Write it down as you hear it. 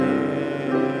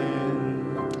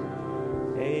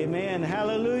Amen.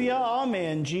 Hallelujah.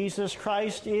 Amen. Jesus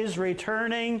Christ is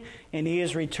returning, and He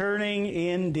is returning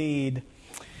indeed.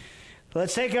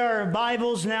 Let's take our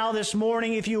Bibles now this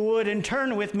morning, if you would, and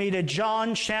turn with me to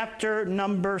John chapter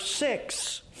number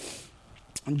 6.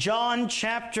 John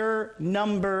chapter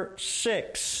number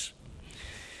 6.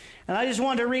 And I just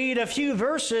want to read a few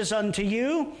verses unto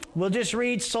you. We'll just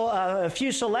read a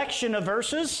few selection of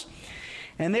verses.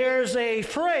 And there's a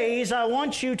phrase I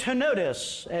want you to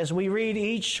notice as we read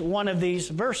each one of these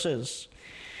verses.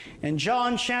 In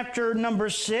John chapter number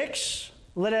 6,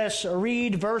 let us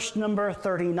read verse number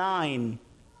 39.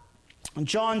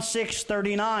 John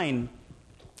 6:39.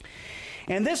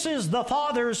 And this is the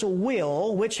Father's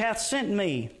will which hath sent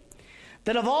me,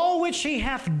 that of all which He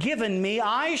hath given me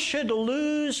I should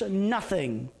lose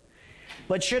nothing,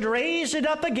 but should raise it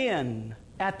up again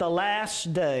at the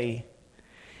last day.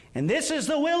 And this is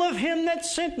the will of Him that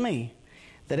sent me,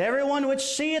 that everyone which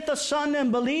seeth the Son and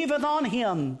believeth on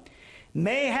Him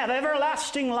may have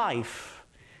everlasting life,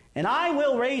 and I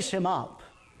will raise him up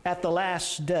at the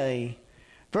last day.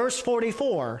 Verse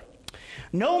 44,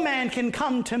 no man can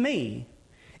come to me,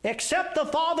 except the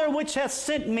Father which hath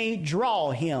sent me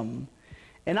draw him,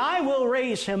 and I will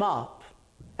raise him up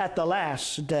at the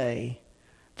last day.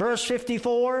 Verse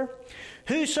 54,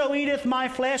 whoso eateth my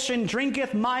flesh and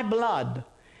drinketh my blood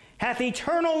hath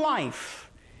eternal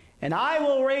life, and I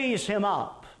will raise him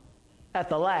up at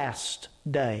the last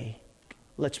day.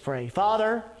 Let's pray.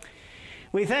 Father,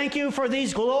 we thank you for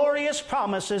these glorious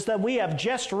promises that we have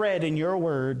just read in your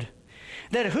word,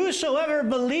 that whosoever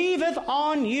believeth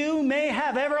on you may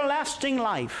have everlasting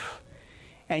life,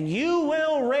 and you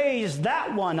will raise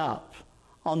that one up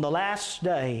on the last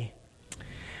day.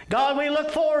 God, we look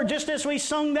forward, just as we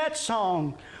sung that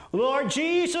song, Lord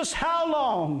Jesus, how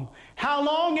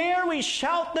long ere we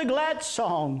shout the glad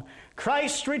song,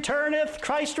 Christ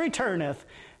returneth,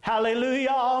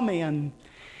 hallelujah, amen.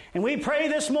 And we pray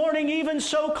this morning, even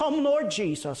so come Lord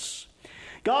Jesus.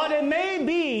 God, it may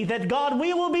be that, God,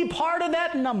 we will be part of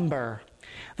that number,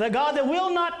 the God that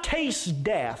will not taste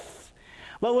death,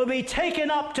 but will be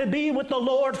taken up to be with the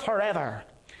Lord forever.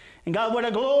 And God, what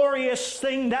a glorious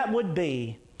thing that would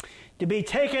be, to be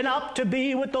taken up to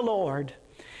be with the Lord.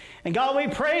 And God, we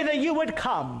pray that you would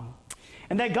come,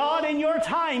 and that God, in your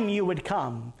time you would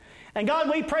come. And God,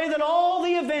 we pray that all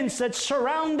the events that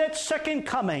surround that second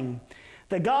coming,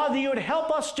 that God, that you would help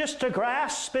us just to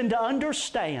grasp and to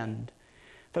understand.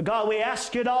 For God, we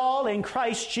ask it all in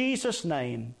Christ Jesus'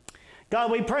 name.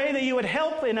 God, we pray that you would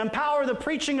help and empower the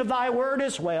preaching of thy word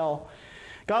as well.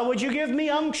 God, would you give me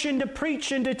unction to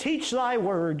preach and to teach thy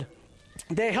word,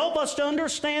 to help us to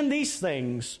understand these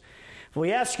things.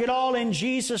 We ask it all in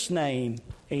Jesus' name.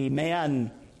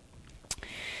 Amen.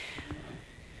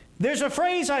 There's a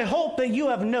phrase I hope that you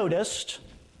have noticed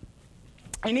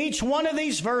in each one of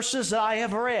these verses that I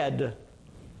have read.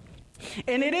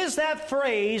 And it is that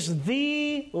phrase,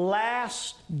 the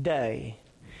last day.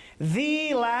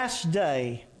 The last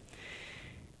day.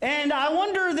 And I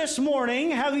wonder this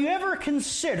morning, have you ever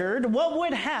considered what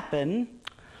would happen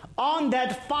on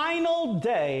that final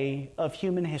day of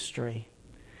human history?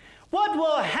 What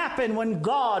will happen when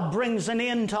God brings an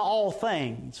end to all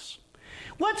things?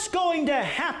 What's going to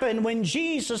happen when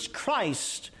Jesus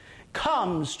Christ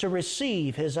comes to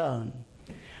receive His own?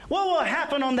 What will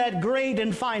happen on that great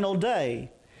and final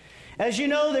day? As you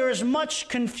know, there is much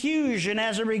confusion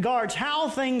as it regards how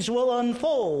things will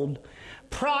unfold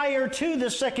prior to the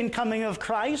second coming of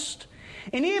Christ,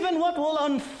 and even what will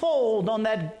unfold on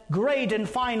that great and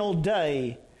final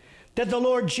day that the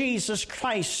Lord Jesus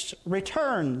Christ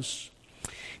returns.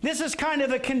 This is kind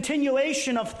of a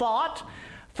continuation of thought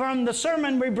from the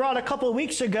sermon we brought a couple of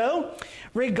weeks ago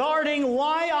regarding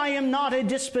why I am not a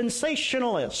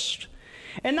dispensationalist.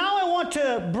 And now I want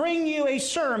to bring you a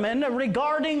sermon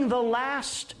regarding the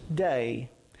last day.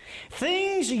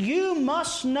 Things you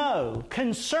must know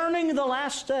concerning the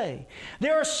last day.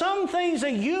 There are some things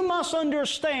that you must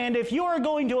understand if you are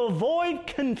going to avoid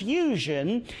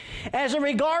confusion as it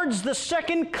regards the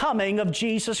second coming of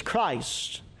Jesus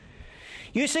Christ.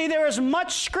 You see, there is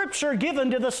much scripture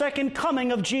given to the second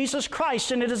coming of Jesus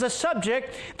Christ, and it is a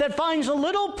subject that finds a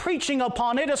little preaching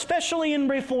upon it, especially in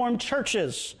Reformed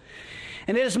churches.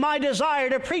 And it is my desire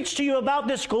to preach to you about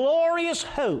this glorious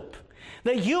hope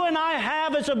that you and I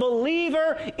have as a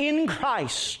believer in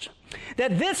Christ,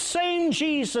 that this same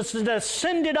Jesus that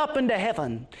ascended up into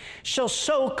heaven shall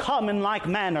so come in like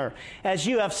manner as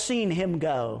you have seen Him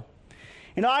go.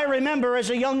 You know, I remember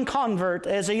as a young convert,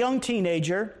 as a young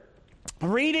teenager,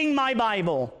 reading my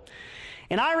Bible.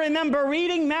 And I remember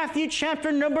reading Matthew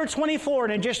chapter number 24,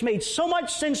 and it just made so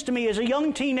much sense to me as a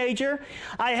young teenager.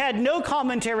 I had no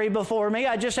commentary before me.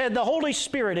 I just had the Holy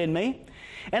Spirit in me.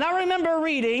 And I remember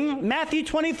reading Matthew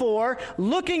 24,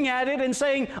 looking at it and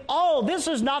saying, oh, this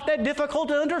is not that difficult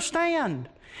to understand.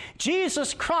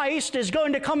 Jesus Christ is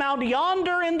going to come out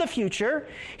yonder in the future.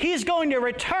 He's going to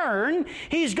return.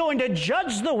 He's going to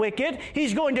judge the wicked.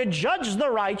 He's going to judge the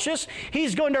righteous.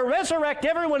 He's going to resurrect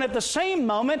everyone at the same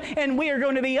moment, and we are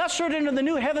going to be ushered into the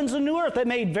new heavens and new earth. That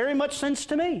made very much sense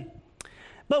to me.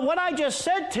 But what I just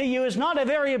said to you is not a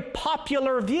very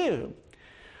popular view,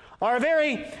 or a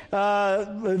very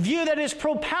view that is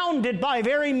propounded by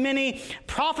very many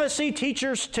prophecy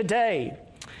teachers today.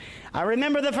 I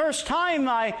remember the first time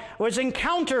I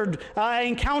encountered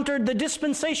the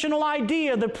dispensational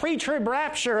idea, the pre-trib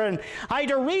rapture, and I had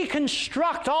to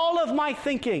reconstruct all of my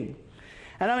thinking.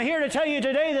 And I'm here to tell you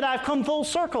today that I've come full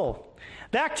circle,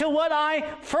 back to what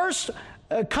I first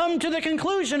come to the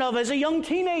conclusion of as a young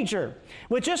teenager,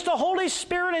 with just the Holy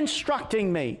Spirit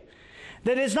instructing me,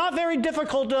 that it's not very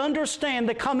difficult to understand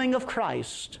the coming of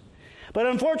Christ. But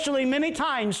unfortunately, many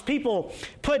times people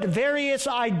put various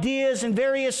ideas and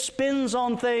various spins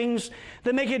on things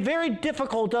that make it very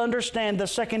difficult to understand the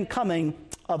second coming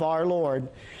of our Lord.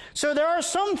 So there are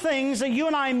some things that you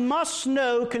and I must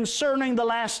know concerning the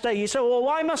last day. You say, well,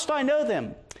 why must I know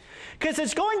them? Because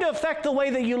it's going to affect the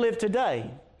way that you live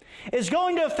today. It's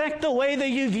going to affect the way that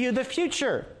you view the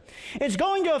future. It's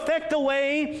going to affect the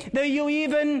way that you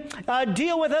even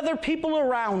deal with other people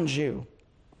around you.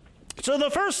 So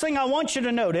the first thing I want you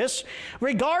to notice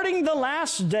regarding the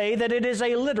last day, that it is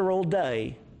a literal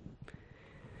day.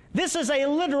 This is a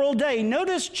literal day.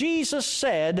 Notice Jesus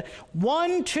said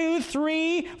 1, 2,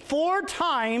 3, 4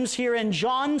 times here in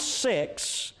John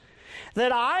 6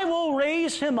 that I will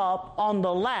raise him up on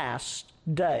the last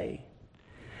day.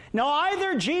 Now,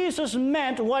 either Jesus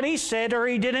meant what he said or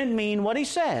he didn't mean what he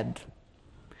said.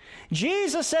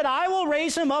 Jesus said, I will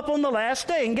raise him up on the last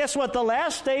day. And guess what? The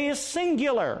last day is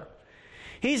singular.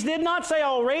 He did not say,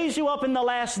 I'll raise you up in the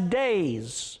last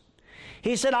days.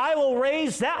 He said, I will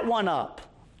raise that one up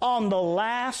on the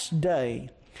last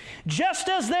day. Just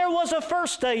as there was a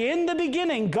first day, in the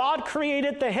beginning, God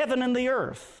created the heaven and the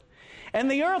earth.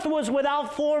 And the earth was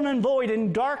without form and void,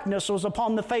 and darkness was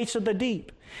upon the face of the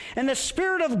deep. And the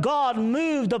Spirit of God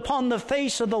moved upon the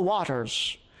face of the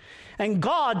waters. And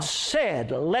God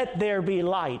said, let there be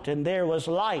light, and there was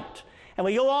light. And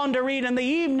we go on to read, in the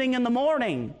evening and the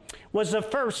morning was the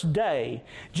first day.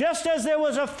 Just as there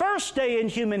was a first day in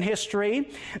human history,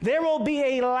 there will be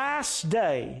a last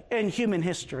day in human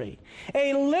history.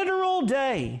 A literal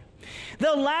day.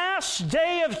 The last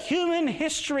day of human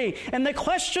history. And the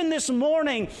question this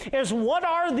morning is, what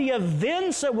are the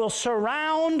events that will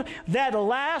surround that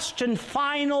last and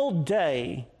final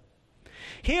day?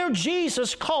 Here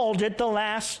Jesus called it the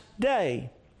last day.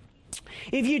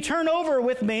 If you turn over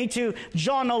with me to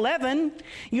John 11,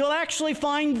 you'll actually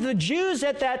find the Jews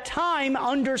at that time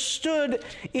understood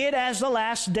it as the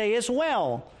last day as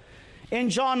well. In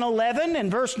John 11, in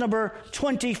verse number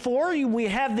 24, we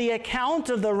have the account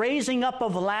of the raising up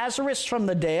of Lazarus from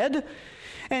the dead.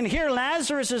 And here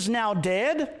Lazarus is now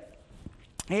dead,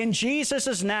 and Jesus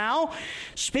is now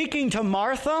speaking to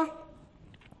Martha.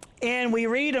 And we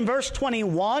read in verse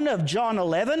 21 of John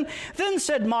 11, Then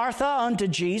said Martha unto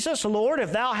Jesus, Lord,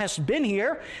 if thou hadst been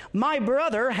here, my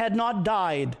brother had not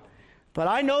died. But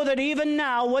I know that even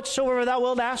now whatsoever thou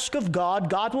wilt ask of God,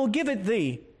 God will give it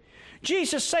thee.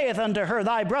 Jesus saith unto her,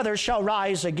 Thy brother shall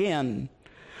rise again.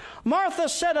 Martha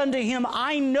said unto him,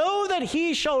 I know that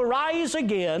he shall rise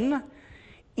again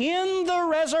in the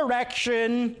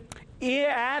resurrection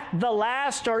at the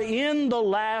last, or in the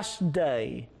last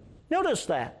day. Notice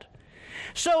that.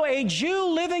 So a Jew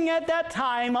living at that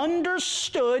time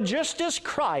understood, just as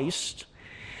Christ,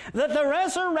 that the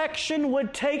resurrection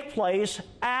would take place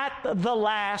at the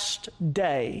last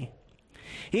day.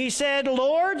 She said,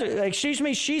 Lord,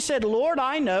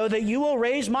 I know that you will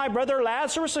raise my brother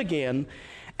Lazarus again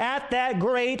at that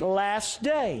great last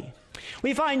day.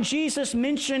 We find Jesus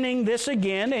mentioning this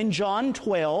again in John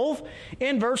 12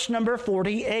 in verse number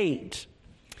 48.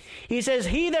 He says,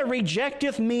 He that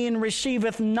rejecteth me and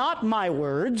receiveth not my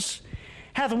words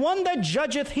hath one that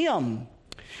judgeth him.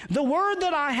 The word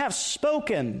that I have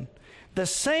spoken, the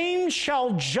same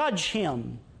shall judge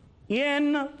him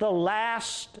in the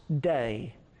last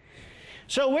day.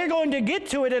 So we're going to get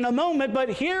to it in a moment, but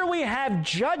here we have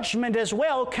judgment as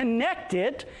well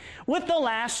connected with the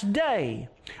last day.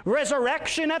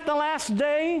 Resurrection at the last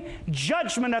day,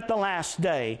 judgment at the last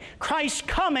day, Christ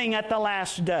coming at the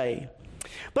last day.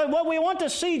 But what we want to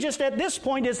see just at this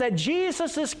point is that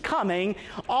Jesus is coming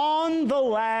on the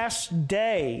last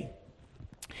day.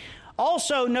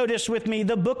 Also, notice with me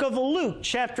the book of Luke,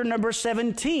 chapter number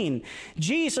 17.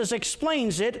 Jesus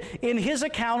explains it in his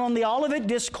account on the Olivet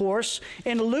Discourse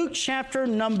in Luke chapter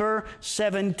number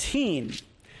 17.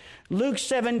 Luke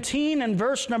 17 and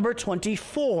verse number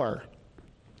 24.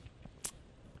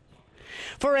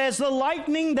 For as the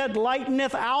lightning that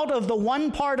lighteneth out of the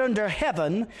one part under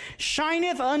heaven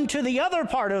shineth unto the other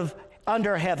part of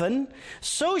under heaven,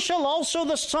 so shall also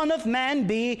the Son of Man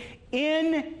be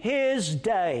in his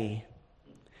day.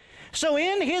 So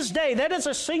in his day, that is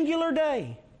a singular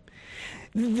day.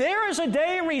 There is a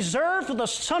day reserved for the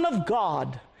Son of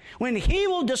God when he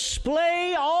will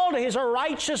display all his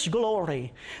righteous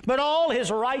glory, but all his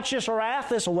righteous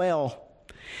wrath as well.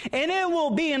 And it will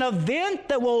be an event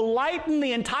that will lighten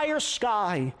the entire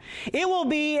sky. It will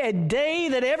be a day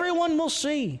that everyone will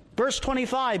see. Verse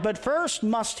 25, but first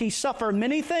must he suffer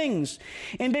many things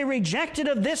and be rejected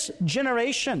of this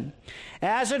generation.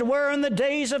 As it were in the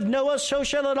days of Noah, so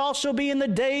shall it also be in the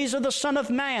days of the Son of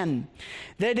Man.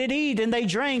 They did eat and they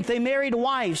drank, they married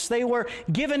wives, they were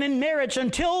given in marriage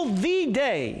until the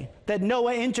day that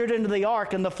Noah entered into the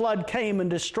ark and the flood came and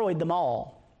destroyed them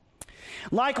all.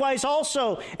 Likewise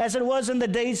also, as it was in the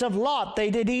days of Lot,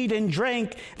 they did eat and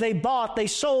drank, they bought, they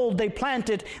sold, they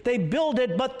planted, they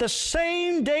builded, but the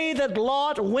same day that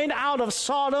Lot went out of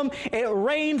Sodom, it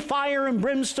rained fire and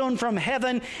brimstone from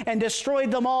heaven and destroyed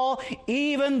them all.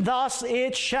 Even thus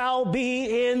it shall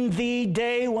be in the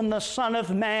day when the Son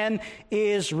of Man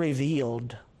is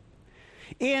revealed.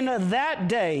 In that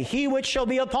day, he which shall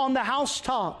be upon the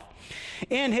housetop,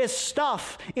 in his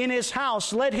stuff, in his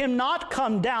house, let him not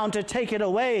come down to take it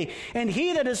away. And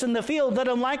he that is in the field, let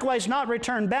him likewise not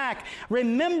return back.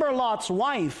 Remember Lot's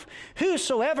wife.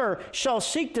 Whosoever shall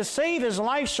seek to save his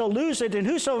life shall lose it, and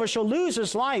whosoever shall lose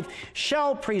his life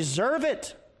shall preserve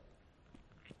it.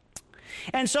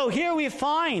 And so here we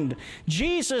find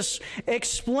Jesus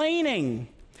explaining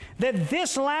that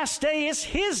this last day is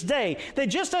his day. That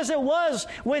just as it was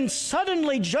when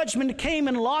suddenly judgment came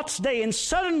in Lot's day and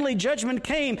suddenly judgment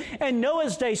came in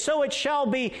Noah's day, so it shall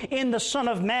be in the Son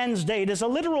of Man's day. It is a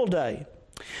literal day.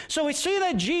 So we see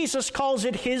that Jesus calls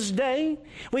it his day.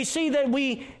 We see that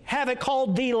we have it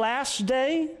called the last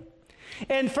day.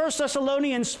 In 1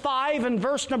 Thessalonians 5 and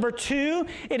verse number 2,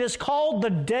 it is called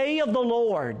the day of the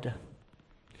Lord.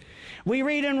 We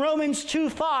read in Romans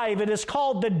 2:5, it is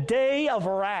called the day of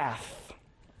wrath.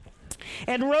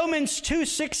 In Romans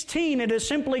 2:16, it is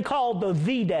simply called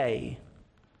the day.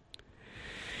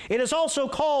 It is also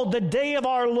called the day of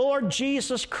our Lord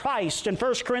Jesus Christ in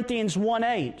 1 Corinthians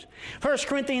 1:8, 1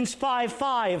 Corinthians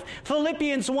 5:5,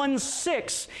 Philippians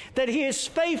 1:6, that he is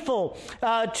faithful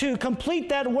to complete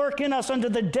that work in us unto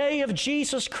the day of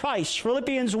Jesus Christ,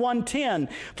 Philippians 1:10,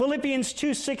 Philippians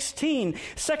 2:16,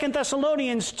 2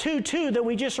 Thessalonians 2:2 that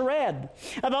we just read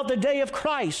about the day of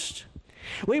Christ.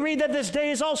 We read that this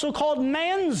day is also called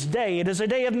man's day. It is a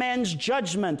day of man's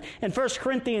judgment in 1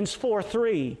 Corinthians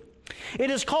 4:3.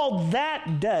 It is called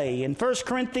that day in 1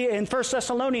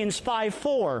 Thessalonians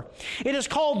 5:4. It is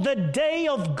called the day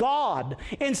of God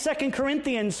in 2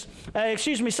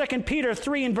 Peter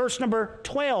 3 and verse number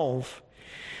 12.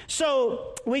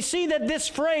 So we see that this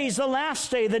phrase, the last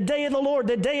day, the day of the Lord,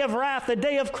 the day of wrath, the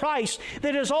day of Christ,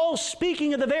 that is all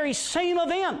speaking of the very same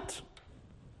event.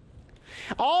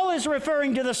 All is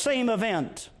referring to the same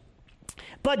event.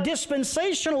 But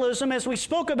dispensationalism, as we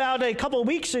spoke about a couple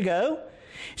weeks ago,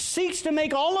 seeks to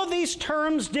make all of these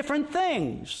terms different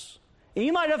things.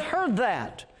 You might have heard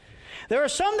that. There are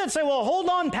some that say, well, hold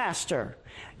on, Pastor.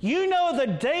 You know the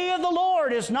day of the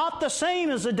Lord is not the same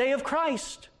as the day of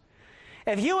Christ.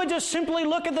 If you would just simply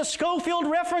look at the Scofield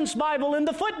Reference Bible in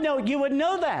the footnote, you would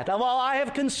know that. Well, I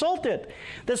have consulted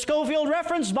the Scofield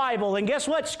Reference Bible, and guess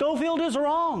what? Scofield is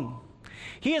wrong.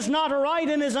 He is not right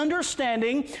in his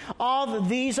understanding of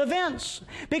these events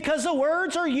because the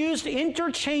words are used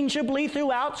interchangeably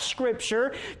throughout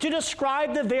Scripture to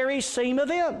describe the very same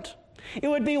event. It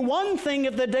would be one thing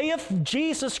if the day of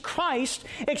Jesus Christ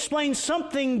explains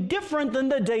something different than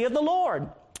the day of the Lord.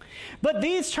 But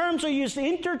these terms are used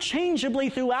interchangeably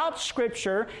throughout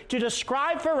Scripture to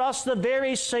describe for us the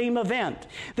very same event.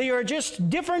 They are just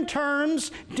different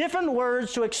terms, different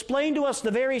words to explain to us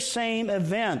the very same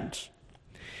event.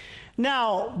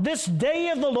 Now, this day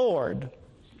of the Lord,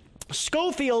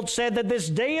 Scofield said that this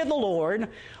day of the Lord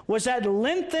was that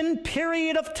lengthened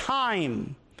period of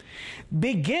time,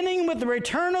 beginning with the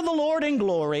return of the Lord in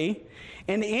glory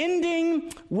and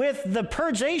ending with the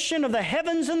purgation of the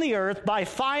heavens and the earth by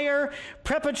fire,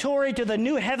 preparatory to the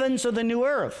new heavens and the new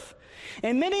earth.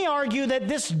 And many argue that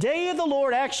this day of the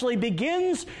Lord actually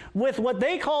begins with what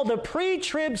they call the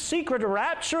pre-trib secret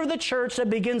rapture of the church, that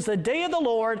begins the day of the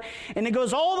Lord, and it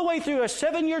goes all the way through a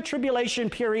 7-year tribulation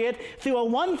period, through a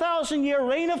 1,000-year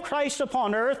reign of Christ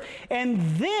upon earth, and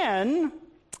then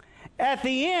at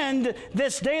the end,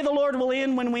 this day of the Lord will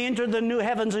end when we enter the new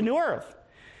heavens and new earth.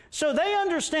 So they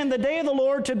understand the day of the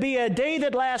Lord to be a day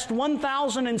that lasts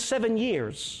 1,007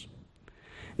 years.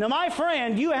 Now, my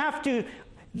friend,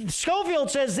 Scofield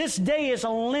says this day is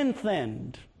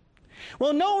lengthened.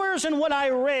 Well, nowhere in what I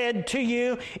read to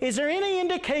you is there any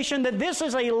indication that this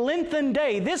is a lengthened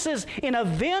day. This is an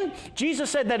event. Jesus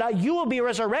said that you will be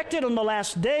resurrected on the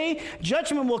last day.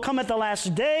 Judgment will come at the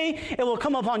last day. It will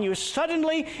come upon you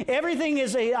suddenly. Everything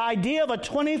is an idea of a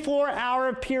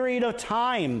 24-hour period of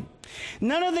time.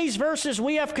 None of these verses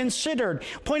we have considered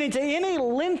pointing to any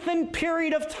lengthened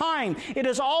period of time. It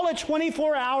is all a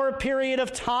 24-hour period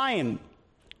of time.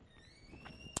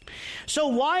 So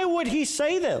why would he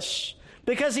say this?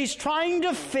 Because he's trying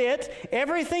to fit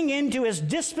everything into his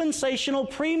dispensational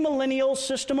premillennial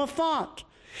system of thought.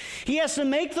 He has to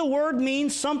make the word mean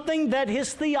something that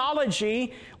his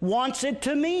theology wants it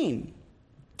to mean.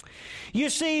 You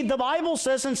see, the Bible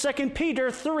says in 2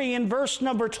 Peter 3 in verse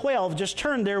number 12, just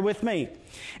turn there with me,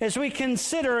 as we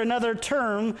consider another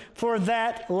term for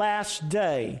that last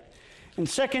day. In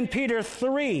 2 Peter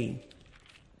 3,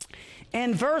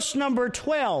 in verse number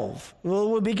 12,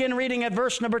 we'll begin reading at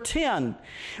verse number 10.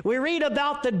 We read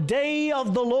about the day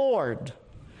of the Lord.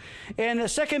 In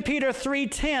 2 Peter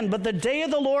 3:10, but the day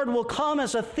of the Lord will come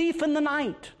as a thief in the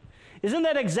night. Isn't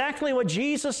that exactly what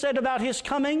Jesus said about his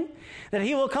coming? That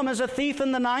he will come as a thief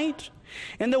in the night?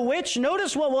 In the which,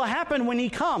 notice what will happen when he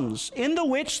comes. In the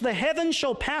which the heavens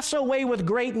shall pass away with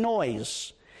great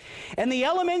noise, and the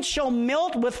elements shall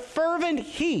melt with fervent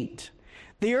heat.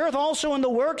 The earth also and the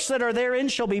works that are therein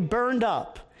shall be burned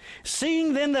up.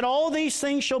 Seeing then that all these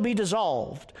things shall be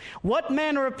dissolved, what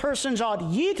manner of persons ought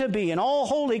ye to be in all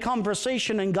holy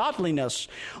conversation and godliness,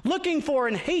 looking for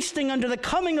and hasting unto the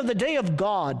coming of the day of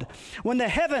God, when the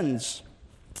heavens,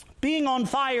 being on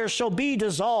fire, shall be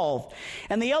dissolved,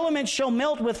 and the elements shall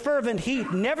melt with fervent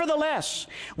heat. Nevertheless,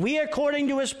 we according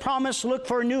to his promise look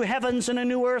for new heavens and a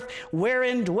new earth,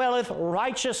 wherein dwelleth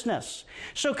righteousness.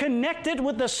 So connected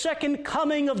with the second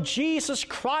coming of Jesus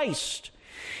Christ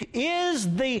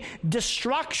is the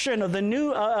destruction of the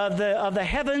new of the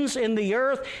heavens and the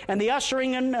earth, and the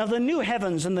ushering in of the new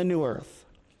heavens and the new earth.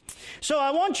 So I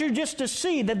want you just to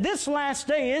see that this last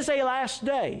day is a last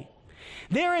day.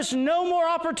 There is no more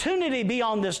opportunity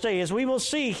beyond this day, as we will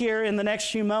see here in the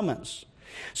next few moments.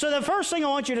 So the first thing I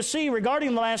want you to see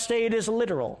regarding the last day, it is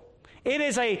literal. It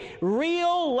is a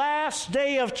real last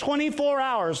day of 24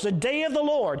 hours, the day of the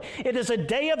Lord. It is a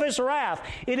day of his wrath.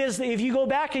 It is, if you go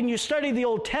back and you study the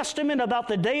Old Testament about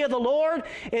the day of the Lord,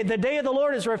 the day of the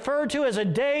Lord is referred to as a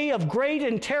day of great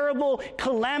and terrible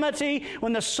calamity,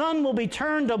 when the sun will be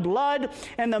turned to blood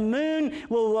and the moon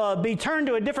will be turned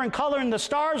to a different color and the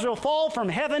stars will fall from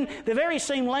heaven. The very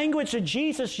same language that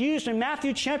Jesus used in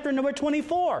Matthew chapter number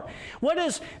 24. What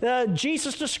is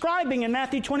Jesus describing in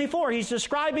Matthew 24? He's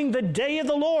describing the day of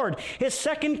the Lord, his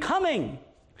second coming.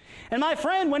 And my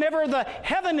friend, whenever the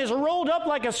heaven is rolled up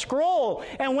like a scroll,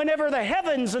 and whenever the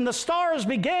heavens and the stars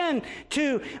began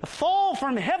to fall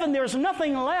from heaven, there's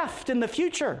nothing left in the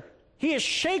future. He is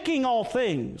shaking all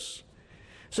things.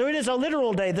 So it is a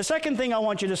literal day. The second thing I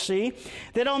want you to see,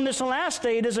 that on this last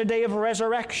day, it is a day of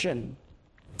resurrection.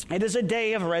 It is a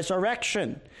day of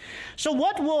resurrection. So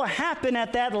what will happen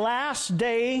at that last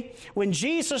day when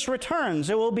Jesus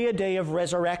returns? It will be a day of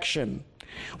resurrection.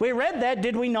 We read that,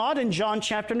 did we not, in John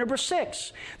chapter number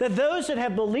 6, that those that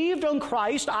have believed on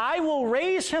Christ, I will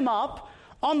raise him up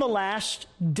on the last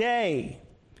day.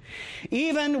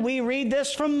 Even we read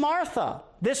this from Martha.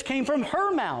 This came from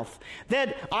her mouth,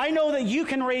 that I know that you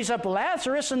can raise up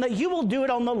Lazarus and that you will do it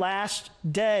on the last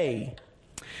day.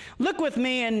 Look with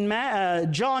me in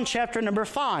John chapter number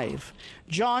 5.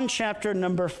 John chapter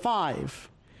number 5.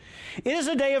 It is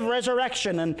a day of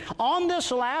resurrection, and on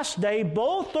this last day,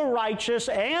 both the righteous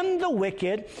and the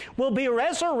wicked will be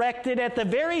resurrected at the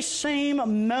very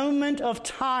same moment of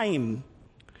time.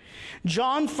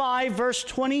 John 5, verse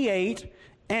 28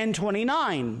 and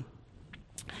 29.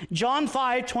 John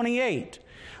 5:28.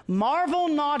 Marvel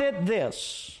not at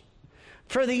this,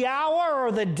 for the hour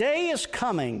or the day is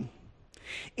coming,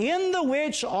 in the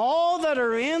which all that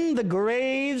are in the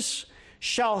graves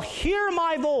shall hear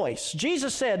my voice.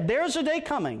 Jesus said, there's a day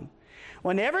coming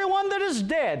when everyone that is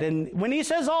dead, and when he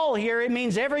says all here, it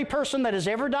means every person that has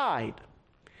ever died.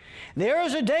 There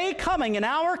is a day coming, an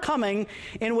hour coming,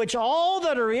 in which all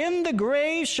that are in the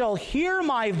grave shall hear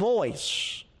my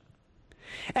voice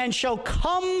and shall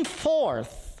come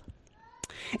forth.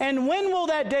 And when will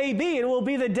that day be? It will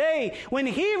be the day when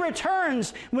he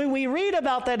returns. When we read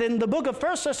about that in the book of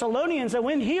 1 Thessalonians, that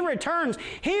when he returns,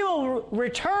 he will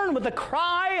return with the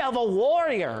cry of a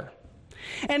warrior.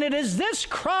 And it is this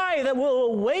cry that will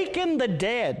awaken the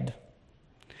dead.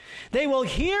 They will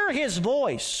hear his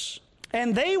voice,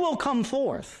 and they will come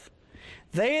forth,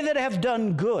 they that have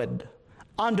done good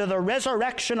unto the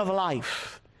resurrection of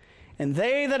life, and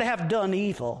they that have done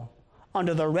evil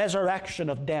unto the resurrection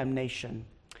of damnation.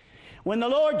 When the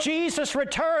Lord Jesus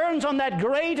returns on that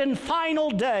great and final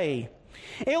day,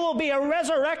 it will be a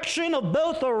resurrection of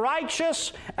both the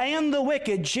righteous and the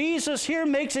wicked. Jesus here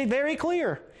makes it very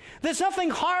clear. There's nothing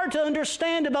hard to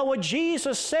understand about what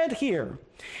Jesus said here.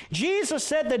 Jesus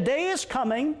said, the day is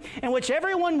coming in which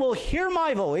everyone will hear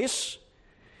my voice,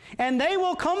 and they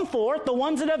will come forth, the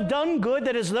ones that have done good,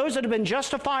 that is, those that have been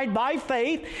justified by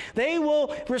faith, they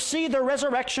will receive the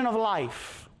resurrection of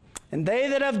life. And they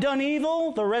that have done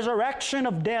evil, the resurrection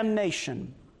of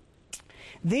damnation.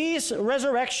 These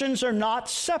resurrections are not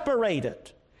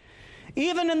separated.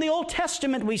 Even in the Old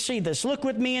Testament we see this. Look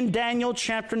with me in Daniel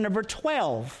chapter number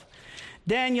 12.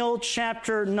 Daniel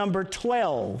chapter number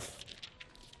 12.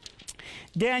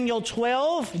 Daniel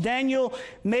 12, Daniel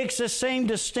makes the same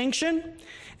distinction.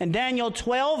 In Daniel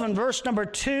 12 and verse number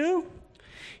 2,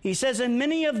 he says, and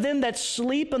many of them that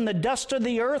sleep in the dust of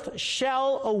the earth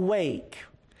shall awake,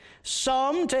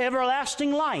 some to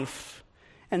everlasting life,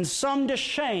 and some to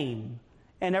shame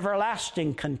and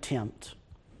everlasting contempt.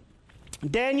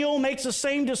 Daniel makes the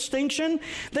same distinction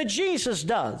that Jesus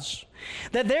does.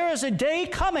 That there is a day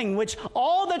coming which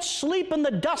all that sleep in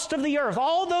the dust of the earth,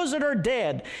 all those that are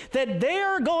dead, that they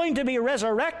are going to be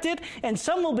resurrected, and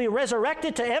some will be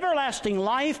resurrected to everlasting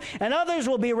life, and others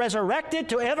will be resurrected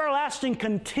to everlasting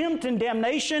contempt and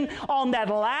damnation on that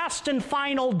last and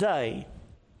final day.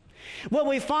 What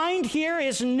we find here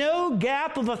is no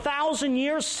gap of 1,000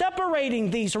 years separating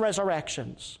these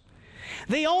resurrections.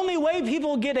 The only way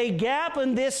people get a gap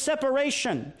in this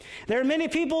separation, there are many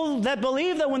people that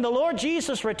believe that when the Lord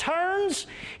Jesus returns,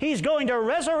 he's going to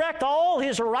resurrect all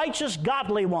his righteous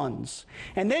godly ones.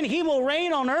 And then he will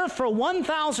reign on earth for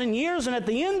 1,000 years, and at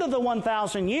the end of the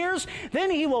 1,000 years, then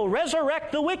he will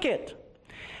resurrect the wicked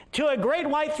to a great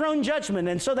white throne judgment.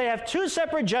 And so they have two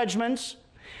separate judgments,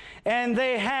 and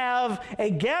they have a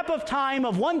gap of time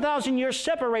of 1,000 years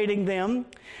separating them.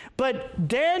 But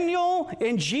Daniel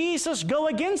and Jesus go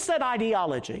against that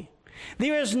ideology.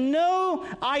 There is no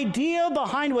idea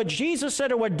behind what Jesus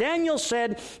said or what Daniel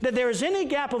said that there is any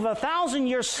gap of 1,000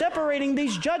 years separating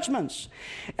these judgments.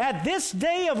 At this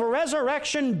day of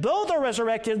resurrection, both are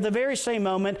resurrected at the very same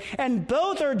moment, and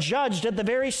both are judged at the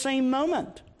very same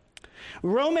moment.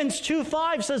 Romans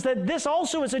 2:5 says that this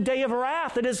also is a day of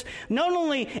wrath. It is not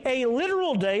only a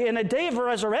literal day and a day of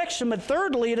resurrection, but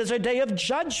thirdly, it is a day of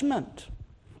judgment.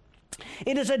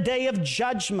 It is a day of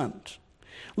judgment.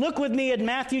 Look with me at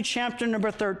Matthew chapter number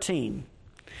 13.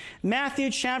 Matthew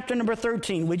chapter number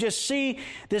 13. We just see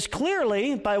this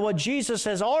clearly by what Jesus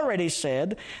has already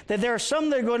said, that there are some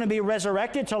that are going to be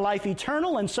resurrected to life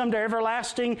eternal and some to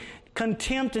everlasting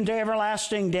contempt and to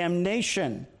everlasting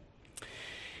damnation.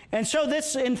 And so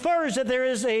this infers that there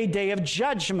is a day of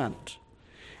judgment.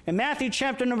 In Matthew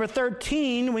chapter number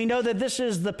 13, we know that this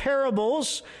is the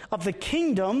parables of the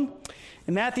kingdom.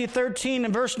 In Matthew 13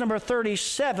 and verse number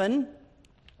 37,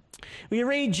 we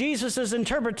read Jesus'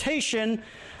 interpretation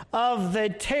of the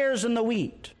tares and the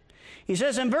wheat. He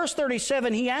says in verse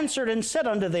 37, he answered and said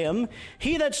unto them,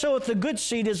 he that soweth the good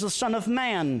seed is the Son of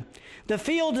Man. The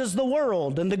field is the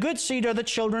world, and the good seed are the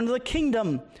children of the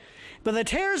kingdom. But the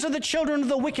tares are the children of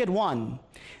the wicked one.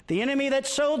 The enemy that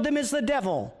sowed them is the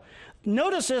devil.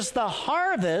 Notice this, the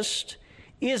harvest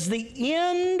is the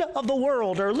end of the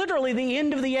world, or literally the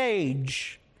end of the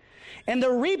age. And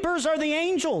the reapers are the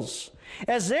angels.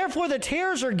 As therefore the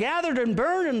tares are gathered and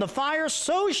burned in the fire,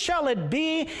 so shall it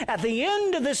be at the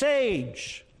end of this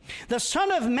age. The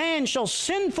Son of Man shall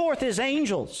send forth his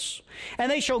angels,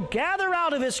 and they shall gather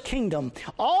out of his kingdom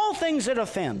all things that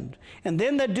offend, and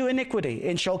them that do iniquity,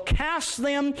 and shall cast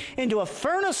them into a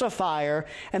furnace of fire,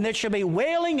 and there shall be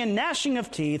wailing and gnashing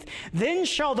of teeth. Then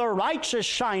shall the righteous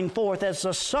shine forth as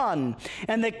the sun,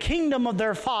 and the kingdom of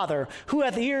their Father. Who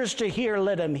hath ears to hear,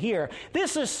 let him hear.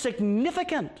 This is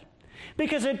significant,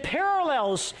 because it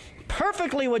parallels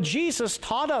perfectly what Jesus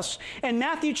taught us in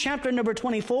Matthew chapter number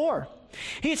 24.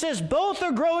 He says, both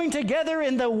are growing together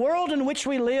in the world in which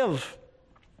we live.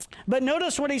 But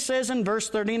notice what he says in verse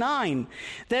 39,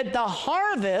 that the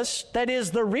harvest, that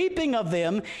is the reaping of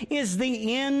them, is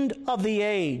the end of the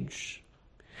age.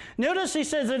 Notice he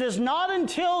says it is not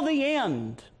until the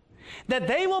end that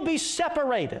they will be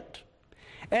separated.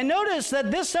 And notice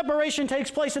that this separation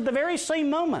takes place at the very same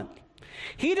moment.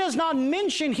 He does not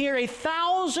mention here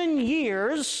 1,000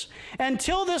 years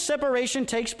until this separation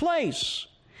takes place.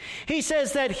 He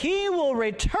says that he will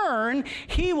return,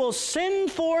 he will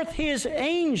send forth his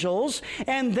angels,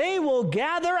 and they will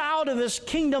gather out of his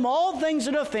kingdom all things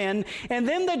that offend, and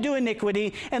them that do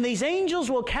iniquity, and these angels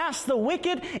will cast the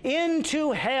wicked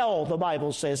into hell, the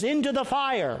Bible says, into the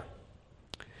fire.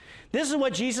 This is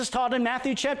what Jesus taught in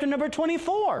Matthew chapter number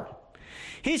 24.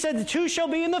 He said, the two shall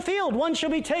be in the field, one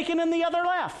shall be taken and the other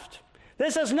left.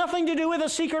 This has nothing to do with a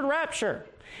secret rapture.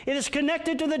 It is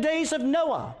connected to the days of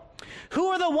Noah. Who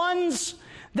are the ones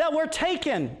that were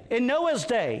taken in Noah's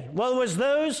day? Well, it was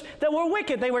those that were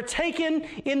wicked. They were taken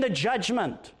in the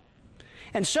judgment.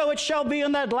 And so it shall be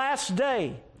on that last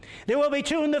day. There will be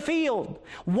two in the field.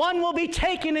 One will be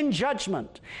taken in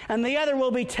judgment, and the other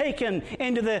will be taken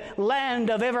into the land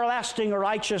of everlasting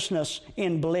righteousness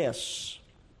in bliss.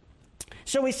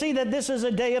 So we see that this is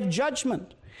a day of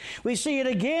judgment. We see it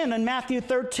again in Matthew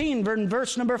 13,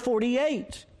 verse number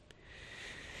 48.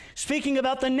 Speaking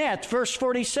about the net, verse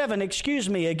 47,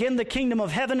 again, the kingdom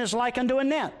of heaven is like unto a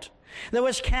net that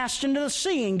was cast into the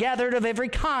sea and gathered of every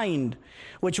kind,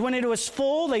 which when it was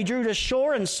full, they drew to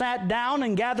shore and sat down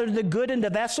and gathered the good into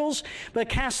vessels, but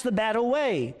cast the bad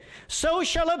away. So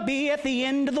shall it be at the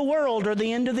end of the world, or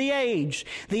the end of the age.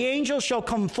 The angels shall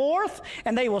come forth,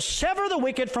 and they will sever the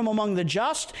wicked from among the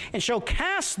just, and shall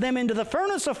cast them into the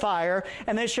furnace of fire,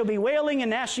 and there shall be wailing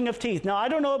and gnashing of teeth. Now, I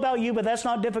don't know about you, but that's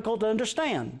not difficult to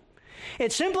understand.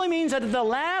 It simply means that at the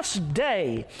last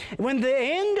day, when the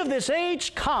end of this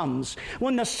age comes,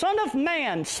 when the Son of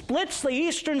Man splits the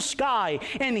eastern sky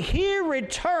and he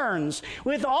returns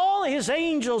with all his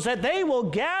angels, that they will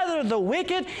gather the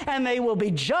wicked and they will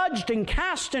be judged and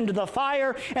cast into the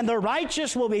fire, and the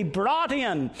righteous will be brought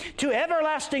in to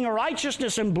everlasting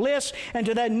righteousness and bliss and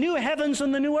to that new heavens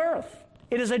and the new earth.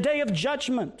 It is a day of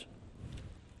judgment.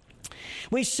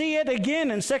 We see it again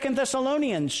in 2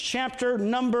 Thessalonians chapter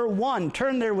number 1.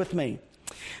 Turn there with me.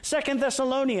 2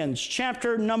 Thessalonians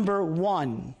chapter number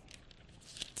 1.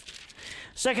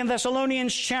 2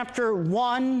 Thessalonians chapter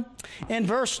 1 and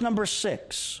verse number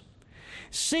 6.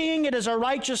 Seeing it is a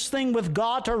righteous thing with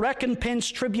God to recompense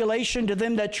tribulation to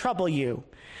them that trouble you.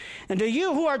 And to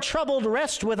you who are troubled,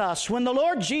 rest with us, when the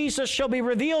Lord Jesus shall be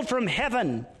revealed from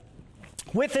heaven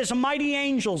with his mighty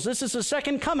angels. This is the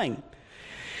second coming.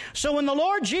 So when the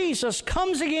Lord Jesus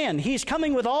comes again, he's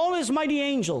coming with all his mighty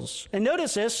angels. And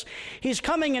notice this, he's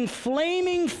coming in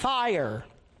flaming fire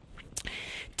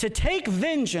to take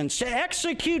vengeance, to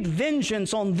execute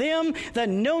vengeance on them that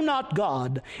know not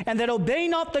God and that obey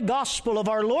not the gospel of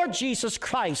our Lord Jesus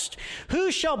Christ,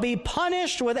 who shall be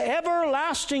punished with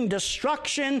everlasting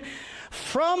destruction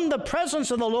from the presence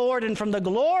of the Lord and from the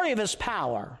glory of his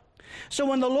power. So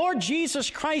when the Lord Jesus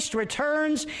Christ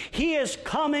returns, he is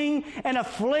coming in a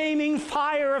flaming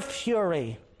fire of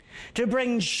fury to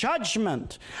bring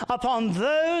judgment upon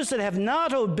those that have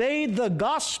not obeyed the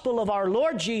gospel of our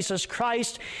Lord Jesus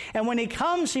Christ. And when he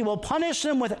comes, he will punish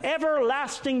them with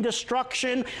everlasting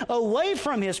destruction away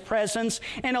from his presence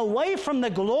and away from the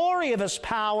glory of his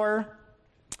power.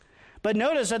 But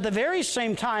notice at the very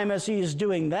same time as he is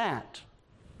doing that,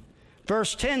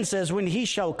 verse 10 says, when he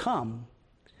shall come,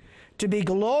 to be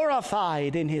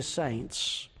glorified in his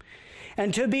saints,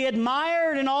 and to be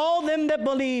admired in all them that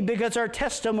believe, because our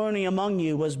testimony among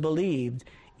you was believed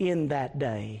in that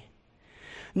day.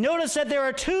 Notice that there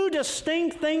are two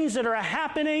distinct things that are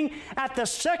happening at the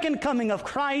second coming of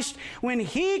Christ. When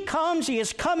he comes, he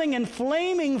is coming in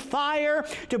flaming fire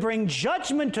to bring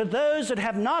judgment to those that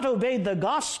have not obeyed the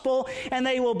gospel, and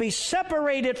they will be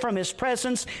separated from his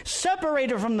presence,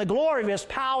 separated from the glory of his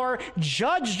power,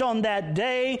 judged on that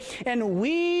day. And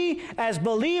we, as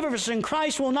believers in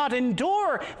Christ, will not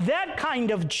endure that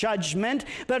kind of judgment,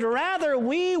 but rather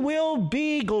we will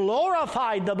be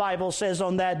glorified, the Bible says,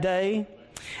 on that day.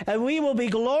 And we will be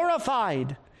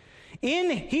glorified.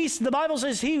 The Bible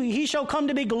says he shall come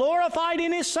to be glorified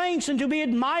in his saints and to be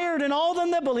admired in all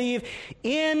them that believe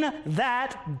in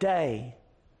that day.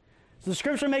 The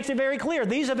scripture makes it very clear.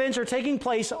 These events are taking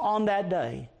place on that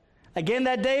day. Again,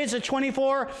 that day is a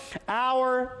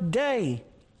 24-hour day.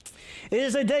 It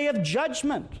is a day of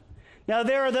judgment. Now,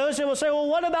 there are those that will say, well,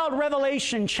 what about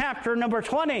Revelation chapter number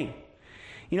 20?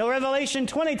 You know, Revelation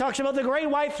 20 talks about the great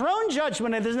white throne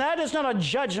judgment, and that is not a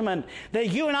judgment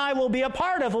that you and I will be a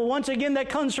part of. Well, once again, that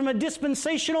comes from a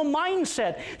dispensational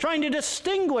mindset, trying to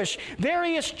distinguish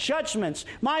various judgments.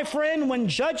 My friend, when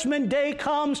Judgment Day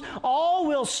comes, all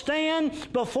will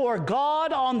stand before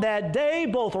God on that day,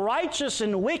 both righteous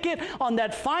and wicked, on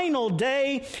that final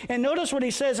day. And notice what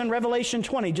he says in Revelation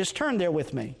 20. Just turn there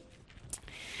with me.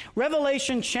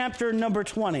 Revelation chapter number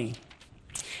 20.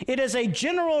 It is a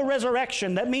general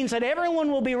resurrection. That means that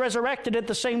everyone will be resurrected at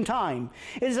the same time.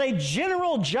 It is a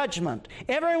general judgment.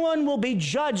 Everyone will be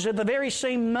judged at the very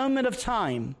same moment of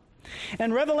time.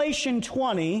 In Revelation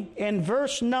 20, in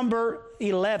verse number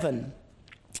 11,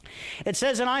 it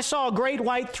says, "And I saw a great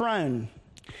white throne,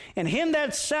 and him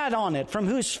that sat on it, from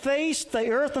whose face the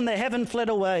earth and the heaven fled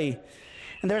away.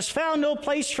 And there's found no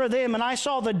place for them. And I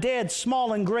saw the dead,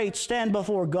 small and great, stand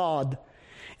before God.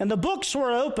 And the books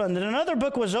were opened, and another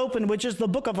book was opened, which is the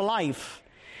book of life.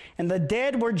 And the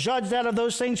dead were judged out of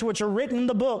those things which are written in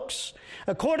the books,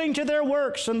 according to their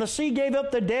works. And the sea gave up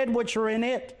the dead which were in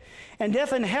it. And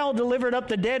death and hell delivered up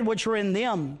the dead which were in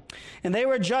them. And they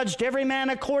were judged every man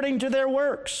according to their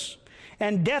works.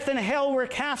 And death and hell were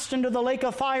cast into the lake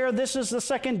of fire. This is the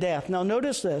second death." Now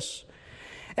notice this.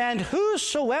 "And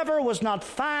whosoever was not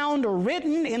found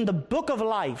written in the book of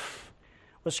life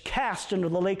was cast into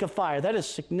the lake of fire." That is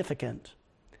significant.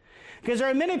 Because there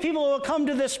are many people who will come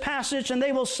to this passage and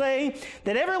they will say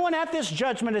that everyone at this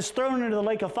judgment is thrown into the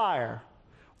lake of fire.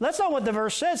 That's not what the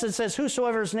verse says. It says,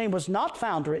 "Whosoever's name was not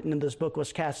found written in this book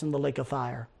was cast in the lake of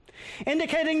fire."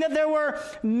 Indicating that there were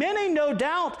many, no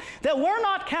doubt, that were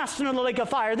not cast into the lake of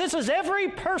fire. This is every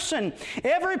person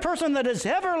that has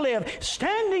ever lived,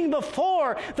 standing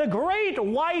before the great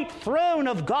white throne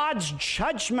of God's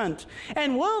judgment.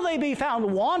 And will they be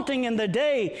found wanting in the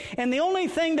day? And the only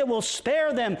thing that will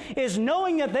spare them is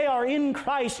knowing that they are in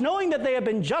Christ, knowing that they have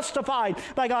been justified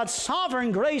by God's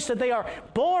sovereign grace, that they are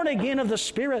born again of the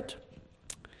Spirit.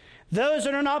 Those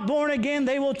that are not born again,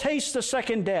 they will taste the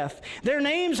second death. Their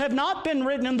names have not been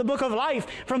written in the book of life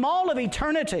from all of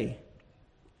eternity.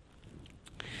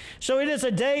 So it is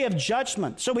a day of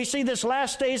judgment. So we see this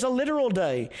last day is a literal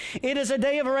day. It is a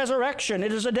day of resurrection.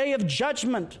 It is a day of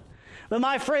judgment. But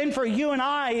my friend, for you and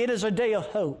I, it is a day of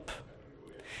hope.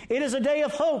 It is a day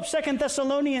of hope. 2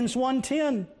 Thessalonians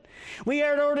 1:10. We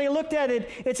had already looked at it.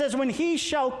 It says, "When he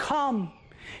shall come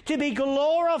to be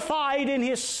glorified in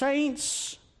his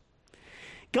saints."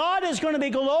 God is going to be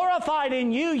glorified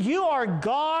in you. You are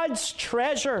God's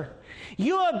treasure.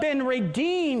 You have been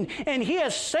redeemed, and he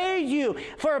has saved you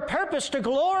for a purpose to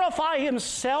glorify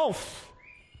himself.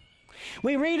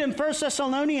 We read in 1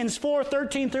 Thessalonians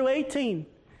 4:13 through 18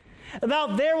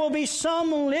 about there will be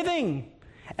some living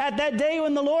at that day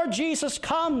when the Lord Jesus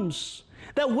comes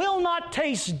that will not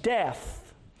taste death.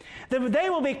 That they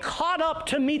will be caught up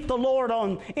to meet the Lord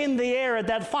in the air at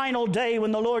that final day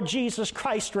when the Lord Jesus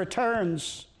Christ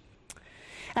returns.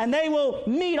 And they will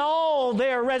meet all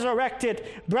their resurrected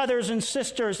brothers and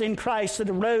sisters in Christ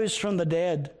that rose from the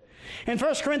dead. In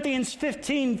 1 Corinthians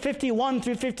 15:51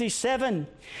 through 57,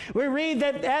 we read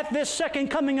that at this second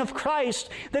coming of Christ,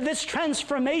 that this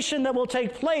transformation that will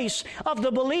take place of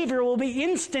the believer will be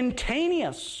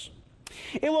instantaneous.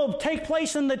 It will take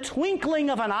place in the twinkling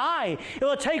of an eye. It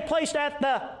will take place at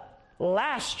the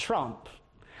last trump,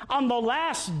 on the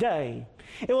last day.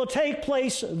 It will take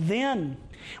place then.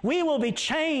 We will be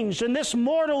changed, and this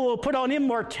mortal will put on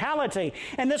immortality,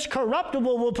 and this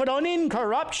corruptible will put on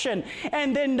incorruption,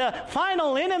 and then the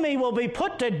final enemy will be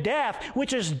put to death,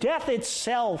 which is death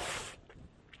itself.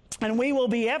 And we will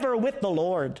be ever with the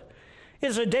Lord. It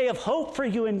is a day of hope for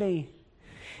you and me.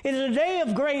 It is a day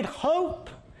of great hope.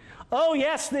 Oh,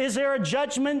 yes, is there a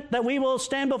judgment that we will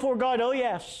stand before God? Oh,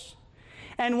 yes.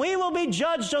 And we will be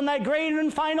judged on that great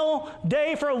and final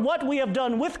day for what we have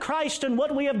done with Christ and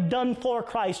what we have done for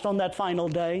Christ on that final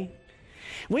day.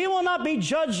 We will not be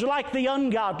judged like the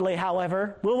ungodly,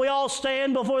 however. Will we all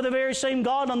stand before the very same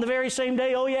God on the very same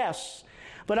day? Oh, yes.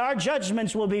 But our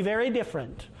judgments will be very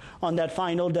different on that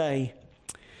final day.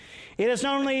 It is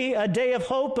not only a day of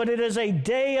hope, but it is a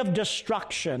day of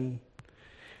destruction.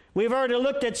 We've already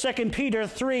looked at 2 Peter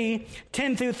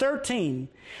 3:10 through 13.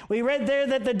 We read there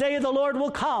that the day of the Lord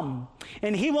will come,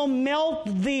 and he will melt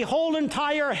the whole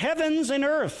entire heavens and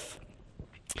earth.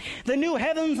 The new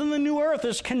heavens and the new earth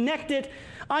is connected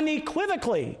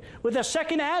unequivocally with the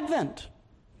second advent.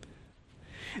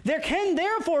 There can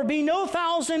therefore be no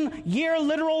 1,000-year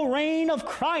literal reign of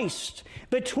Christ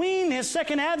between his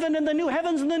second advent and the new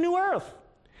heavens and the new earth.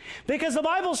 Because the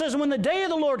Bible says when the day of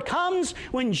the Lord comes,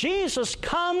 when Jesus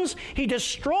comes, He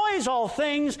destroys all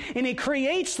things and He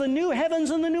creates the new heavens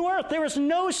and the new earth. There is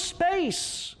no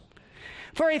space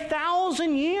for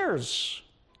 1,000 years.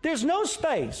 There's no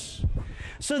space.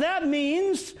 So that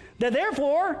means that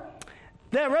therefore,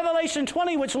 that Revelation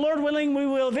 20, which Lord willing we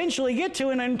will eventually get to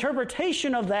an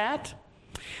interpretation of that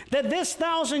this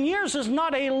 1,000 years is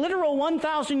not a literal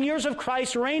 1,000 years of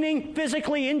Christ reigning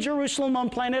physically in Jerusalem on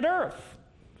planet Earth.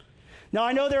 Now,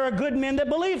 I know there are good men that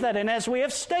believe that, and as we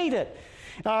have stated,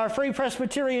 our Free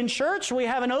Presbyterian Church, we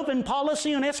have an open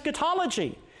policy on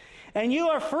eschatology. And you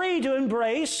are free to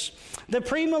embrace the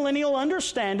premillennial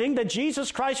understanding that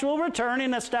Jesus Christ will return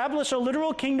and establish a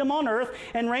literal kingdom on earth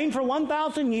and reign for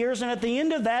 1,000 years, and at the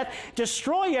end of that,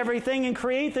 destroy everything and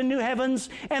create the new heavens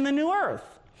and the new earth.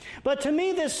 But to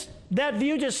me, that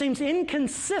view just seems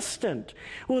inconsistent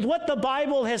with what the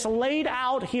Bible has laid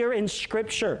out here in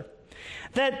Scripture.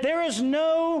 That there is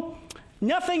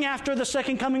nothing after the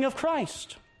second coming of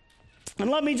Christ. And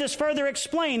let me just further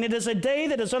explain. It is a day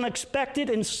that is unexpected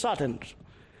and sudden.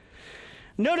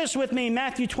 Notice with me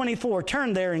Matthew 24.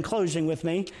 Turn there in closing with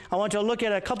me. I want to look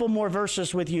at a couple more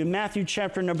verses with you. Matthew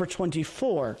chapter number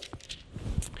 24.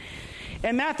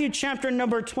 In Matthew chapter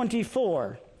number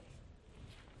 24,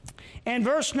 and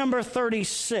verse number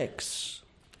 36.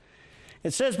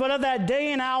 It says, "But of that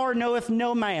day and hour knoweth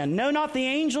no man, no, not the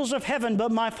angels of heaven,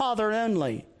 but my Father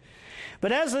only.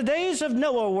 But as the days of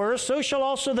Noah were, so shall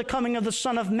also the coming of the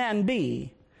Son of Man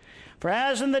be. For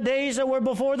as in the days that were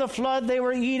before the flood, they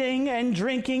were eating and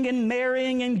drinking and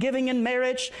marrying and giving in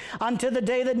marriage unto the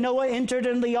day that Noah entered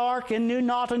in the ark and knew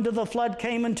not until the flood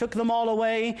came and took them all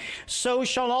away, so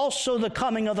shall also the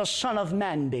coming of the Son of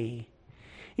Man be."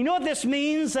 You know what this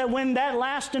means? That when that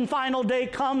last and final day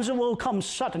comes, it will come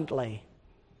suddenly.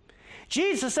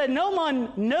 Jesus said, no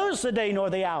one knows the day nor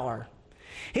the hour.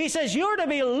 He says, you're to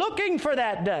be looking for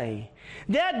that day.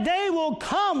 That day will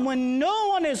come when no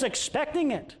one is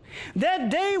expecting it. That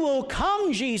day will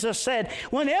come, Jesus said,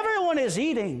 when everyone is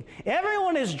eating,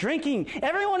 everyone is drinking,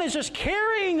 everyone is just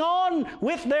carrying on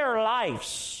with their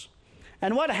lives.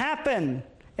 And what happened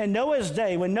in Noah's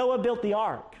day when Noah built the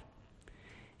ark?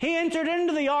 He entered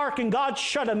into the ark and God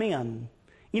shut him in.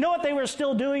 You know what they were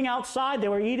still doing outside? They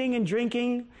were eating and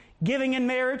drinking, giving in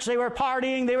marriage. They were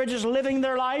partying. They were just living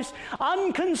their lives,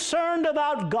 unconcerned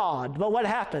about God. But what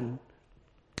happened?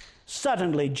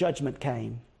 Suddenly judgment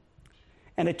came,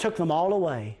 and it took them all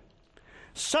away.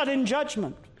 Sudden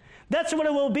judgment. That's what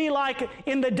it will be like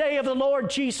in the day of the Lord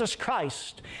Jesus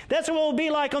Christ. That's what it will be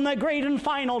like on that great and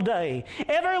final day.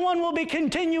 Everyone will be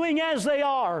continuing as they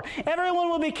are. Everyone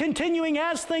will be continuing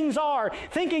as things are,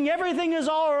 thinking everything is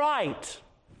all right.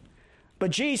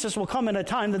 But Jesus will come in a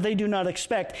time that they do not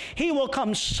expect. He will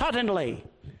come suddenly,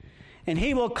 and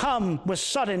He will come with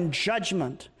sudden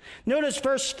judgment. Notice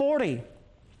verse 40.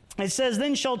 It says,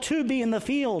 "Then shall two be in the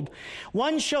field.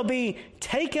 One shall be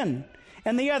taken,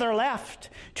 and the other left.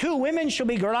 Two women shall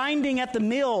be grinding at the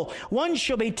mill. One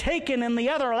shall be taken, and the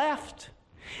other left."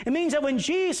 It means that when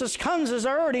Jesus comes, as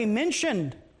I already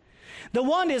mentioned, the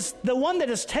one that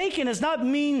is taken does not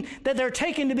mean that they're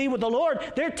taken to be with the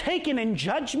Lord. They're taken in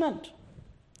judgment.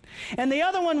 And the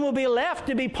other one will be left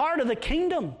to be part of the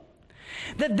kingdom.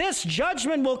 That this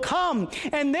judgment will come,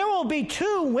 and there will be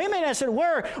two women, as it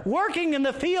were, working in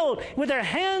the field with their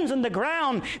hands in the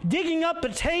ground, digging up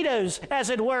potatoes, as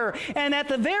it were. And at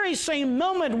the very same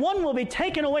moment, one will be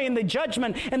taken away in the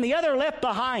judgment, and the other left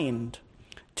behind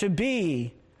to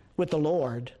be with the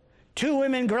Lord. Two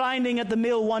women grinding at the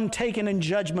mill, one taken in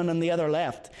judgment, and the other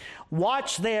left.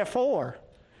 Watch therefore,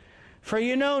 for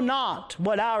you know not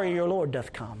what hour your Lord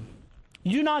doth come.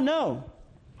 You do not know.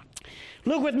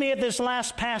 Look with me at this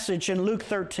last passage in Luke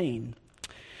 13.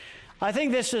 I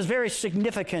think this is very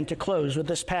significant to close with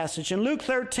this passage. In Luke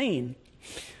 13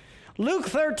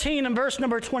 and verse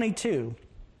number 22.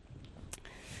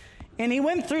 "And he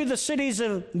went through the cities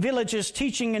of villages,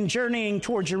 teaching and journeying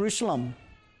toward Jerusalem.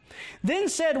 Then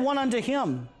said one unto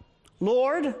him,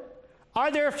 Lord,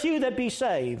 are there few that be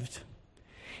saved?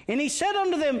 And he said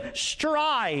unto them,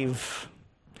 Strive,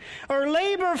 or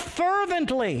labor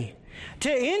fervently,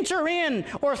 to enter in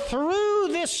or through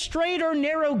this straight or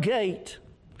narrow gate.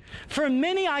 For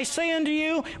many, I say unto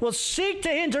you, will seek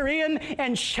to enter in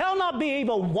and shall not be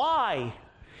able." Why?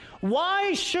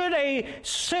 Why should a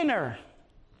sinner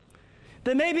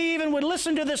that maybe even would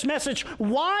listen to this message,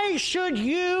 why should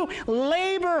you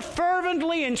labor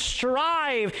fervently and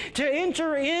strive to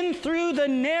enter in through the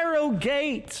narrow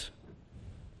gate?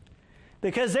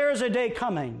 Because there is a day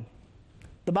coming.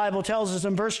 The Bible tells us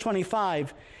in verse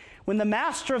 25, when the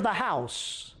master of the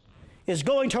house is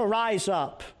going to rise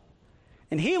up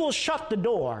and he will shut the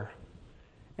door,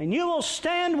 and you will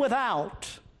stand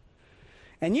without,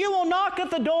 and you will knock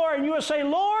at the door, and you will say,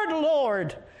 Lord,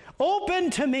 Lord, open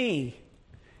to me.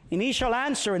 And he shall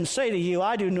answer and say to you,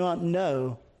 I do not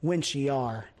know whence ye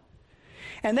are.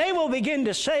 And they will begin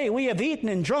to say, we have eaten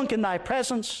and drunk in thy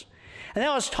presence, and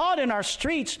thou hast taught in our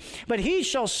streets. But he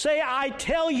shall say, I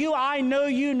tell you, I know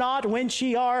you not whence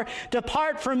ye are.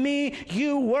 Depart from me,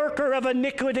 you worker of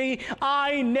iniquity.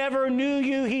 I never knew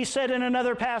you, he said in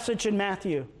another passage in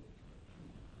Matthew.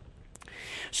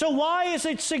 So why is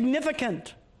it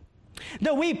significant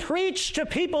that we preach to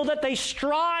people that they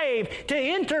strive to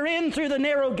enter in through the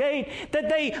narrow gate, that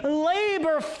they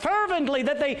labor fervently,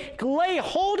 that they lay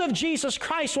hold of Jesus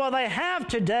Christ while they have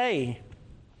today?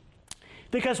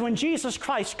 Because when Jesus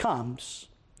Christ comes,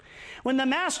 when the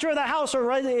master of the house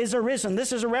is arisen,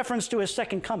 this is a reference to his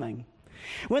second coming.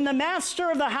 When the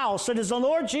master of the house, that is the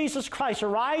Lord Jesus Christ,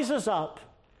 rises up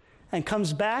and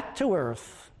comes back to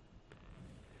earth,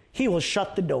 he will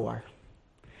shut the door.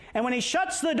 And when he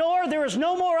shuts the door, there is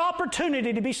no more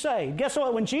opportunity to be saved. Guess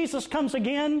what? When Jesus comes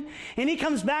again, and he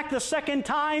comes back the second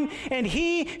time, and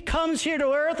he comes here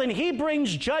to earth, and he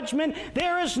brings judgment,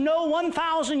 there is no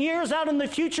 1,000 years out in the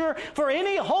future for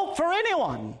any hope for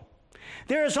anyone.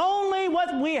 There is only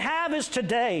what we have is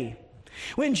today.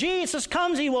 When Jesus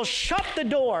comes, he will shut the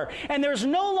door, and there's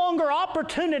no longer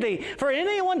opportunity for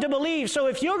anyone to believe. So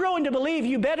if you're going to believe,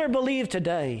 you better believe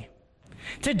today.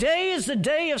 Today is the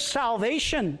day of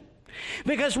salvation,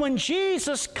 because when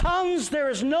Jesus comes,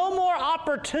 there is no more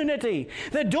opportunity.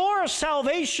 The door of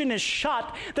salvation is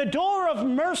shut. The door of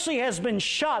mercy has been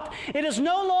shut. It is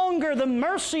no longer the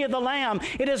mercy of the Lamb.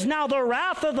 It is now the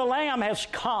wrath of the Lamb has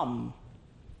come.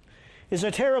 It's a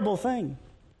terrible thing.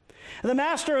 The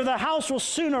master of the house will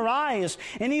soon arise,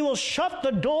 and he will shut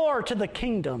the door to the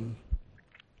kingdom.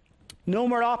 No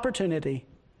more opportunity.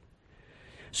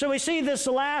 So we see this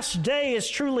last day is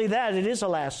truly that. It is a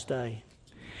last day.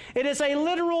 It is a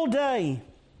literal day.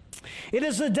 It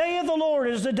is the day of the Lord.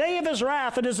 It is the day of his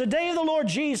wrath. It is the day of the Lord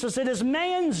Jesus. It is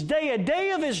man's day, a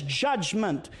day of his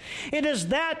judgment. It is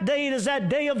that day. It is that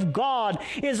day of God.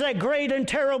 It is that great and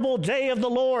terrible day of the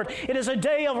Lord. It is a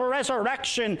day of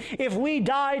resurrection. If we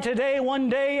die today, one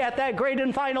day at that great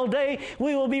and final day,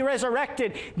 we will be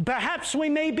resurrected. Perhaps we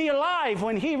may be alive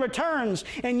when he returns,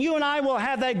 and you and I will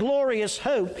have that glorious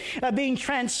hope of being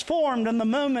transformed in the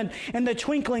moment, in the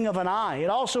twinkling of an eye.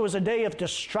 It also is a day of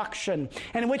destruction,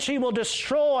 in which he will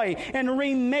destroy and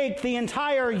remake the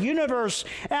entire universe,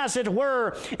 as it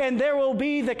were, and there will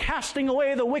be the casting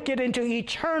away of the wicked into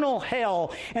eternal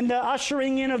hell, and the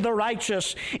ushering in of the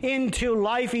righteous into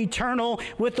life eternal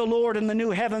with the Lord in the new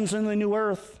heavens and the new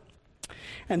earth.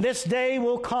 And this day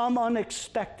will come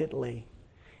unexpectedly.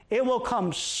 It will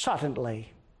come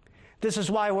suddenly. This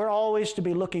is why we're always to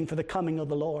be looking for the coming of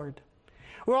the Lord.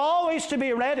 We're always to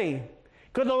be ready.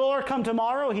 Could the Lord come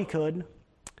tomorrow? He could.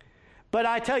 But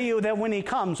I tell you that when he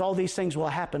comes, all these things will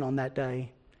happen on that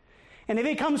day. And if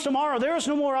he comes tomorrow, there is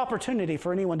no more opportunity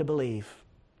for anyone to believe.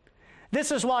 This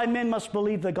is why men must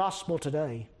believe the gospel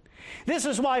today. This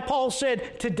is why Paul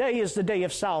said, today is the day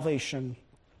of salvation.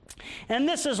 And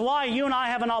this is why you and I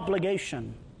have an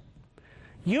obligation.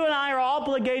 You and I are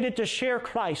obligated to share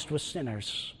Christ with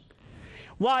sinners.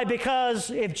 Why?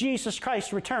 Because if Jesus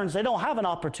Christ returns, they don't have an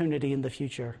opportunity in the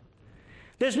future.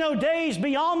 There's no days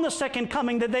beyond the second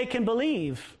coming that they can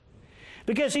believe,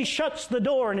 because he shuts the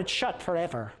door and it's shut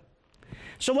forever.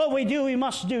 So what we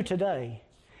must do today.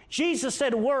 Jesus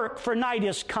said, work, for night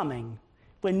is coming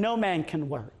when no man can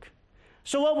work.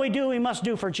 So what we must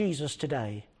do for Jesus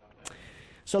today.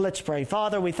 So let's pray.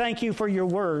 Father, we thank you for your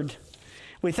word.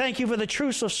 We thank you for the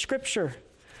truths of Scripture.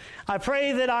 I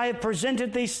pray that I have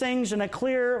presented these things in a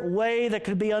clear way that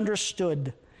could be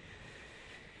understood.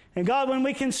 And God, when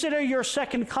we consider your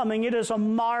second coming, it is a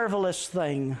marvelous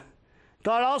thing.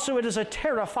 God, also it is a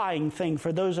terrifying thing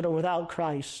for those that are without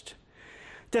Christ.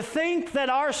 To think that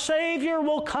our Savior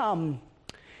will come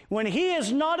when he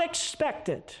is not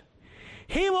expected.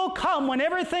 He will come when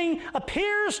everything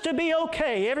appears to be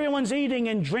okay. Everyone's eating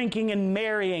and drinking and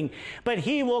marrying. But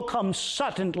he will come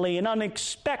suddenly and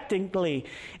unexpectedly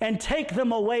and take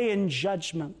them away in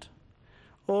judgment.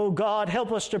 Oh God,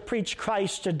 help us to preach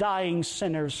Christ to dying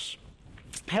sinners.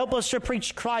 Help us to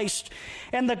preach Christ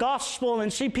and the gospel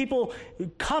and see people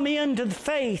come into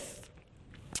faith.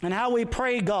 And how we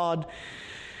pray, God,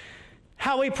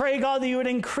 that you would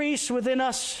increase within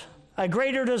us a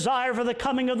greater desire for the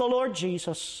coming of the Lord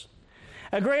Jesus,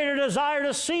 a greater desire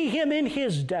to see him in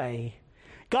his day.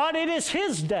 God, it is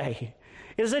his day.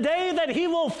 It is a day that he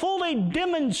will fully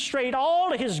demonstrate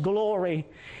all his glory.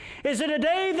 Is it a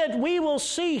day that we will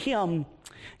see Him?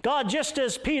 God, just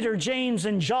as Peter, James,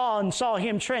 and John saw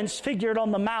Him transfigured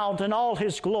on the mount in all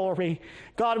His glory,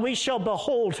 God, we shall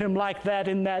behold Him like that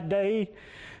in that day,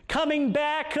 coming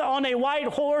back on a white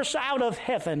horse out of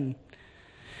heaven.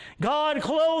 God,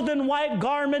 clothed in white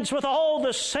garments with all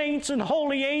the saints and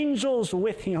holy angels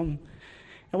with Him.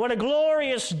 And what a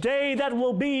glorious day that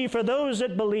will be for those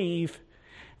that believe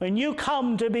when you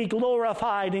come to be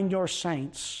glorified in your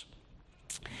saints.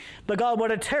 But God,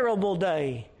 what a terrible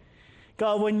day.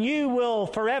 God, when you will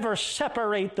forever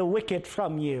separate the wicked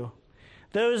from you,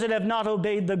 those that have not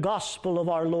obeyed the gospel of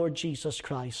our Lord Jesus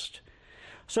Christ.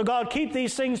 So God, keep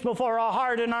these things before our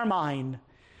heart and our mind.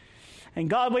 And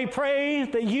God, we pray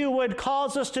that you would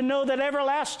cause us to know that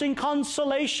everlasting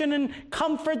consolation and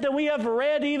comfort that we have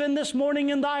read even this morning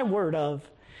in thy word of.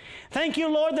 Thank you,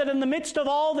 Lord, that in the midst of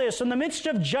all this, in the midst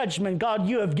of judgment, God,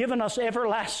 you have given us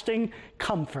everlasting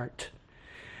comfort.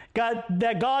 God,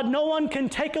 that God, no one can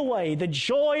take away the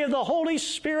joy of the Holy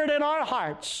Spirit in our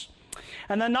hearts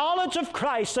and the knowledge of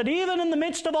Christ, that even in the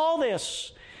midst of all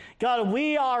this, God,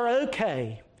 we are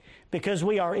okay because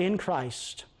we are in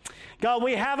Christ. God,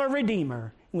 we have a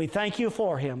Redeemer, and we thank you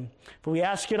for Him. For we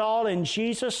ask it all in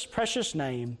Jesus' precious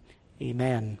name.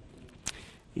 Amen.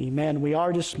 Amen. We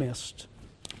are dismissed.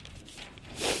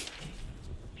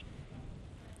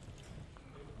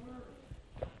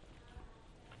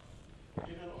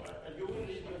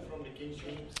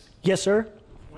 Yes, sir.